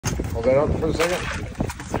Hold that up for a second.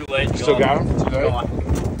 It's too late. Still got him? Too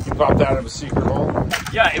late? You popped out of a secret hole?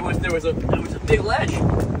 Yeah, there was a big ledge.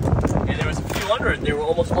 And there was a few under it. They were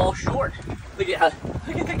almost all short. Look at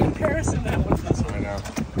the comparison that one to this one. I know.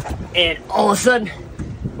 And all of a sudden,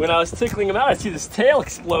 when I was tickling him out, I see this tail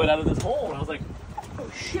explode out of this hole. And I was like, oh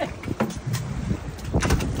shit.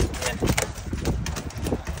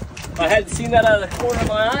 If I hadn't seen that out of the corner of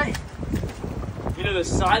my eye, you know, the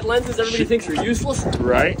side lenses everybody thinks are useless?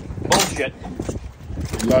 Right? Bullshit.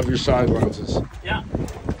 Love your side lenses. Yeah.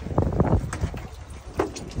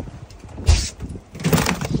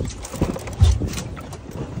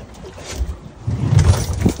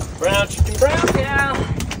 Brown chicken, brown cow.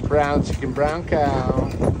 Brown chicken, brown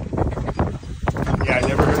cow. Yeah, I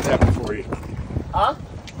never heard that before. Huh?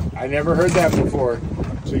 I never heard that before.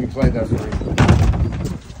 So you played that for me.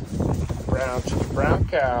 Brown chicken, brown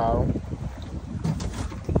cow.